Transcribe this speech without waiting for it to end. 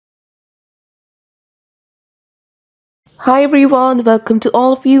Hi everyone, welcome to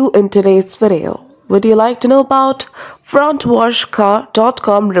all of you in today's video. Would you like to know about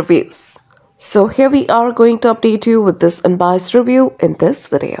Frontwashca.com reviews? So here we are going to update you with this unbiased review in this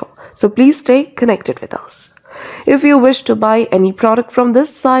video. So please stay connected with us. If you wish to buy any product from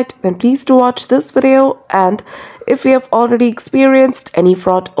this site, then please do watch this video. And if you have already experienced any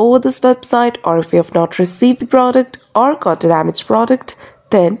fraud over this website, or if you have not received the product or got a damaged product,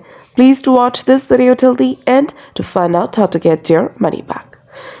 then please do watch this video till the end to find out how to get your money back.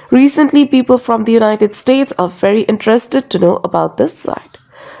 Recently, people from the United States are very interested to know about this site.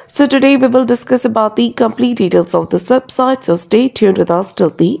 So today we will discuss about the complete details of this website, so stay tuned with us till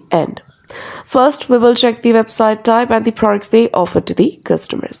the end. First, we will check the website type and the products they offer to the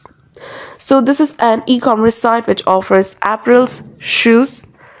customers. So this is an e-commerce site which offers apparels, shoes.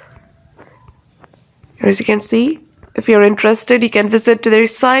 Here as you can see, if you're interested, you can visit to their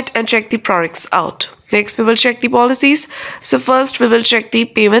site and check the products out. Next, we will check the policies. So first, we will check the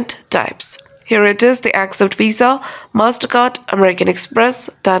payment types. Here it is, they accept Visa, MasterCard, American Express,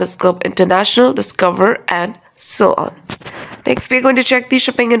 Diners Club International, Discover, and so on. Next, we are going to check the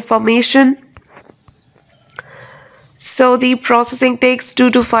shipping information. So the processing takes 2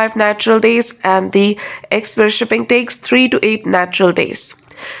 to 5 natural days and the express shipping takes 3 to 8 natural days.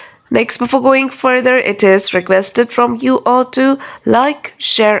 Next, before going further, it is requested from you all to like,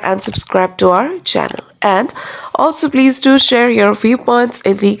 share and subscribe to our channel. And also please do share your viewpoints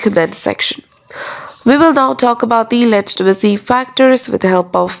in the comment section. We will now talk about the legitimacy factors with the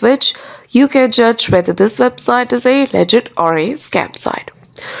help of which you can judge whether this website is a legit or a scam site.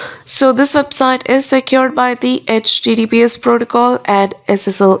 So this website is secured by the HTTPS protocol and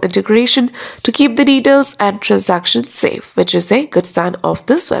SSL integration to keep the details and transactions safe, which is a good sign of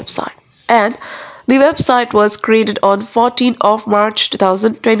this website. And the website was created on 14th of March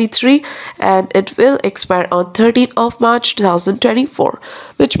 2023 and it will expire on 13th of March 2024,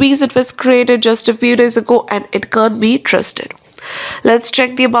 which means it was created just a few days ago and it can't be trusted. Let's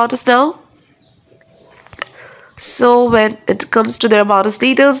check the About Us now. So when it comes to their About Us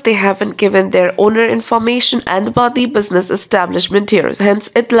details, they haven't given their owner information and about the business establishment here,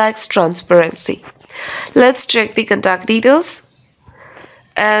 hence it lacks transparency. Let's check the contact details.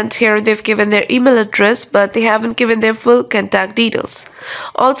 And here they've given their email address, but they haven't given their full contact details.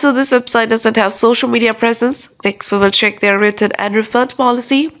 Also, this website doesn't have social media presence. Next, we will check their return and refund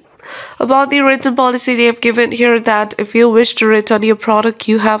policy. About the return policy, they have given here that if you wish to return your product,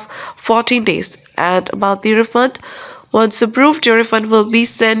 you have 14 days. And about the refund, once approved, your refund will be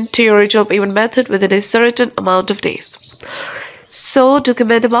sent to your original payment method within a certain amount of days. So, to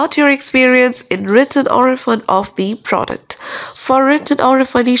comment about your experience in return or refund of the product. For return or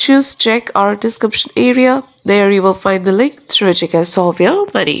refund issues, check our description area. There you will find the link through which you can solve your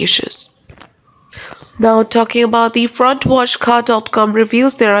money issues. Now talking about the Frontwashca.com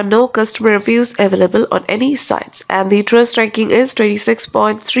reviews, there are no customer reviews available on any sites and the trust ranking is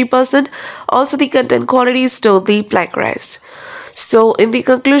 26.3%. Also the content quality is totally plagiarized. So in the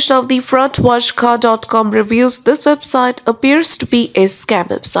conclusion of the Frontwashca.com reviews, this website appears to be a scam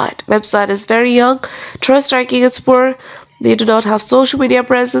website. Website is very young, trust ranking is poor, they do not have social media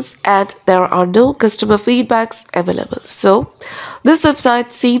presence and there are no customer feedbacks available. So this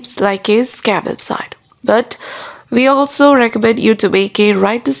website seems like a scam website. But we also recommend you to make a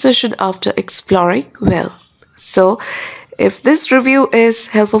right decision after exploring well. So if this review is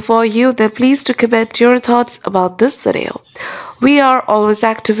helpful for you, then please do comment your thoughts about this video. We are always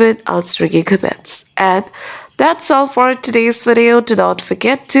active in answering your comments. And that's all for today's video. Do not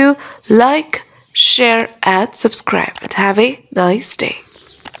forget to like, share and subscribe and have a nice day.